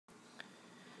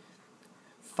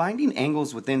Finding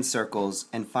angles within circles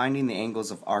and finding the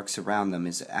angles of arcs around them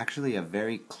is actually a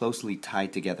very closely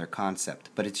tied together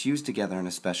concept, but it's used together in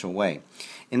a special way.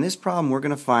 In this problem, we're going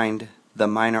to find the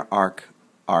minor arc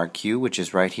RQ, which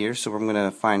is right here, so we're going to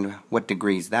find what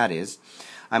degrees that is.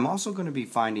 I'm also going to be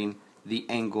finding the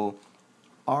angle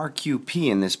RQP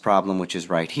in this problem, which is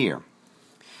right here.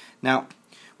 Now,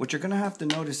 what you're going to have to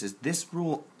notice is this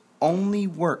rule only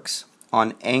works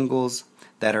on angles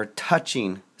that are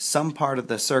touching some part of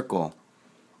the circle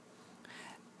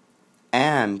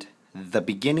and the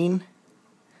beginning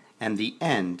and the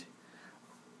end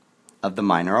of the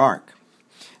minor arc.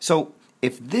 So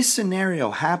if this scenario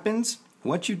happens,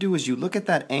 what you do is you look at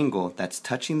that angle that's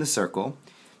touching the circle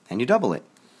and you double it.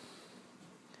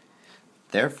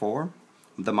 Therefore,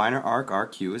 the minor arc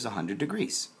RQ is 100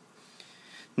 degrees.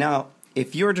 Now,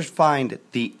 if you're to find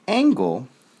the angle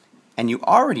and you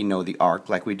already know the arc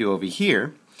like we do over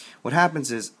here, what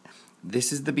happens is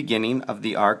this is the beginning of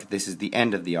the arc, this is the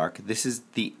end of the arc, this is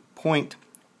the point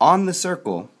on the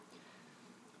circle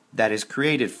that is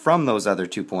created from those other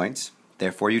 2 points,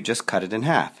 therefore you just cut it in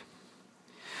half.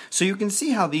 So you can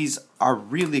see how these are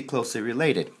really closely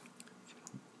related.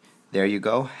 There you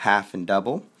go, half and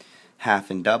double,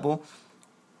 half and double.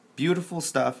 Beautiful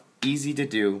stuff, easy to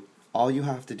do. All you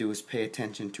have to do is pay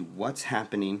attention to what's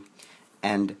happening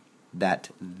and that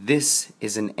this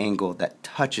is an angle that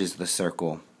touches the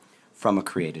circle from a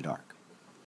created arc.